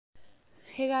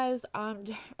Hey guys,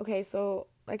 okay, so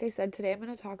like I said, today I'm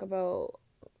gonna talk about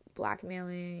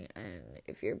blackmailing and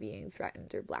if you're being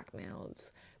threatened or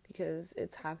blackmailed because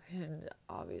it's happened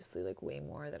obviously like way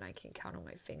more than I can count on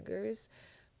my fingers.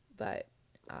 But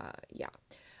yeah,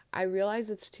 I realize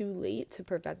it's too late to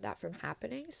prevent that from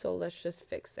happening, so let's just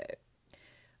fix it.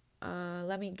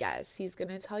 Let me guess. He's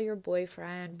gonna tell your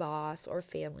boyfriend, boss, or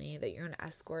family that you're an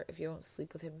escort if you don't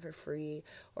sleep with him for free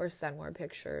or send more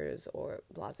pictures or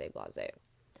blase blase.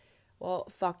 Well,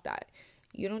 fuck that.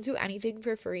 You don't do anything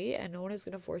for free, and no one is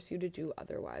going to force you to do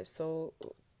otherwise. So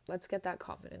let's get that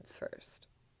confidence first.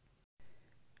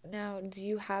 Now, do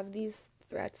you have these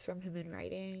threats from him in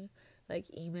writing?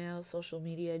 Like email, social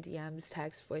media, DMs,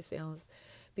 text, voicemails?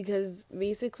 Because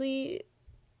basically,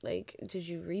 like, did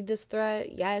you read this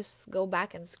threat? Yes, go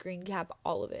back and screen cap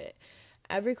all of it.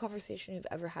 Every conversation you've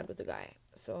ever had with the guy.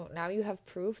 So now you have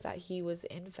proof that he was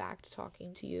in fact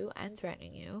talking to you and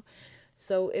threatening you.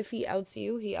 So if he outs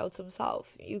you, he outs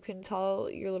himself. You can tell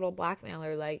your little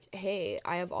blackmailer, like, hey,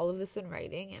 I have all of this in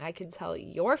writing, and I can tell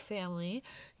your family,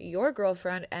 your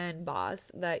girlfriend, and boss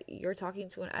that you're talking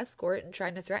to an escort and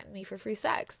trying to threaten me for free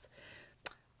sex.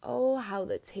 Oh, how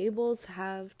the tables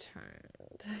have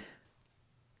turned.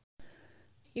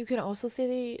 You can also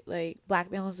say, like,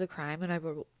 blackmail is a crime, and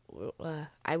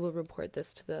I will report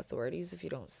this to the authorities if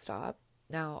you don't stop.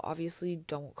 Now, obviously,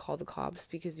 don't call the cops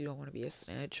because you don't want to be a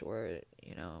snitch or,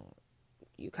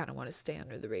 you kind of want to stay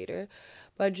under the radar.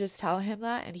 But just tell him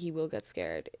that and he will get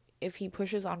scared. If he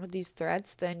pushes on with these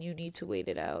threats, then you need to wait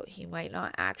it out. He might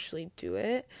not actually do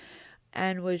it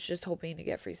and was just hoping to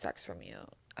get free sex from you.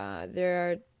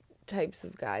 There are types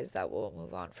of guys that will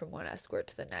move on from one escort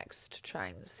to the next,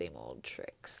 trying the same old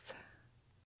tricks.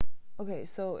 Okay,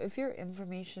 so if your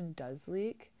information does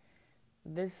leak,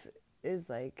 this is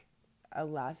like a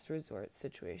last resort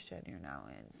situation you're now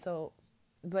in. So,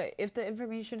 but if the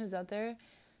information is out there,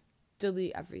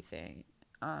 delete everything.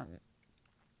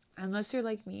 Unless you're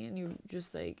like me and you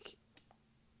just like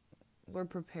were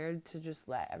prepared to just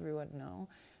let everyone know.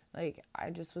 Like, I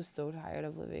just was so tired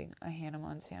of living a Hannah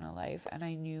Montana life, and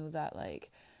I knew that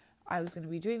like I was going to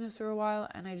be doing this for a while,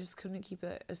 and I just couldn't keep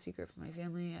it a secret from my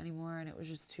family anymore, and it was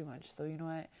just too much. So, you know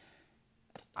what?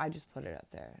 I just put it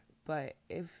out there. But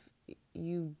if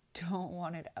you don't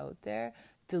want it out there,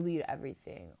 delete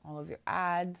everything. All of your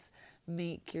ads,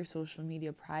 make your social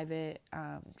media private,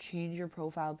 change your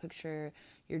profile picture,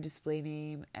 your display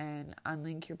name, and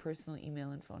unlink your personal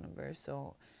email and phone number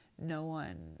so no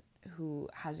one who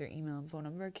has your email and phone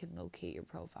number can locate your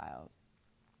profile.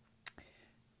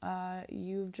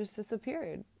 You've just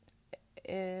disappeared.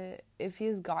 If he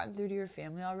has gotten through to your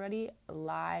family already,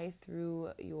 lie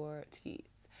through your teeth.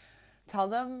 Tell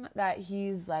them that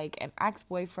he's like an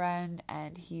ex-boyfriend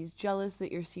and he's jealous that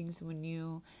you're seeing someone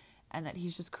new and that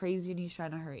he's just crazy and he's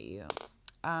trying to hurt you.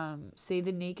 Say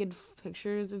the naked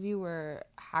pictures of you were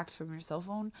hacked from your cell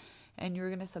phone and you were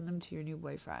going to send them to your new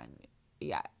boyfriend.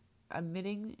 Yeah,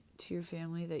 admitting to your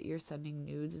family that you're sending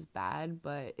nudes is bad,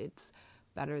 but it's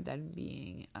better than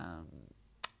being,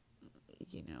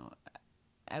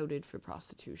 outed for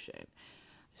prostitution.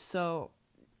 So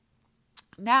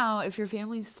now, if your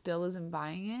family still isn't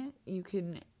buying it, you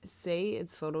can say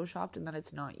it's photoshopped and that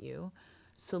it's not you.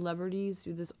 Celebrities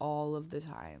do this all of the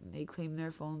time. They claim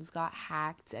their phones got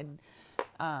hacked and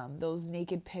those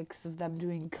naked pics of them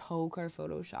doing coke are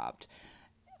photoshopped.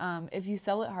 If you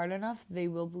sell it hard enough, they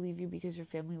will believe you because your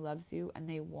family loves you and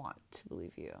they want to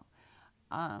believe you.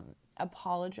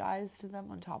 Apologize to them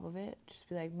on top of it. Just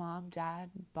be like, Mom, Dad,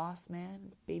 boss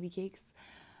man, baby cakes,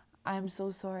 I'm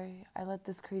so sorry. I let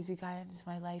this crazy guy into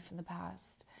my life in the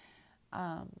past.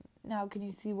 Now can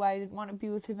you see why I didn't want to be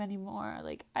with him anymore?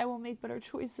 Like, I will make better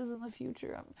choices in the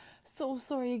future. I'm so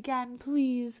sorry again.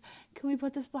 Please, can we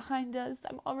put this behind us?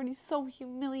 I'm already so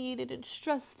humiliated and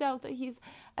stressed out that he's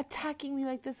attacking me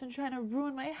like this and trying to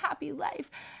ruin my happy life.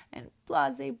 And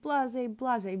blase, blase,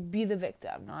 blase. Be the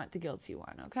victim, not the guilty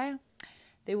one, okay?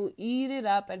 They will eat it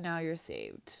up and now you're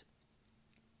saved.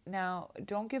 Now,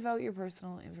 don't give out your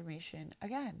personal information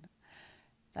again.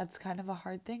 That's kind of a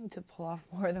hard thing to pull off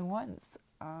more than once.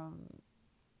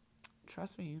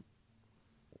 Trust me,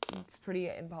 it's pretty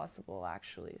impossible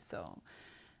actually. So,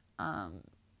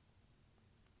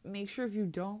 make sure if you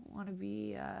don't want to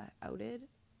be outed,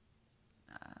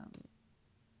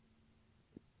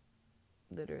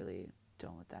 literally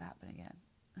don't let that happen again.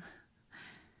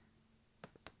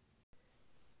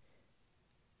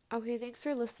 Okay, thanks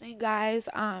for listening, guys.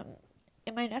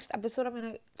 In my next episode, I'm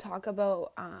gonna talk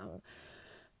about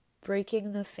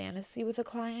breaking the fantasy with a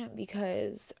client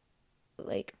because,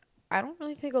 like, I don't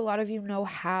really think a lot of you know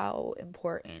how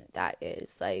important that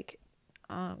is. Like,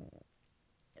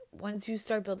 once you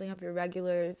start building up your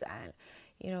regulars and,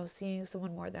 seeing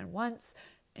someone more than once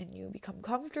and you become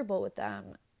comfortable with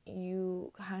them,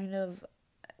 you kind of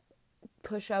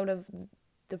push out of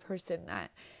the person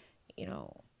that,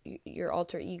 your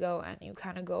alter ego, and you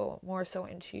kind of go more so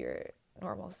into your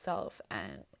normal self.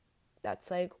 And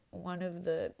that's like one of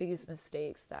the biggest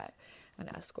mistakes that an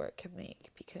escort can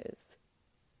make, because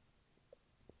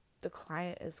the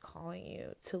client is calling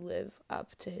you to live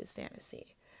up to his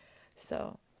fantasy.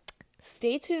 So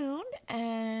stay tuned,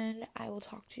 and I will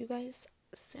talk to you guys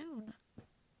soon.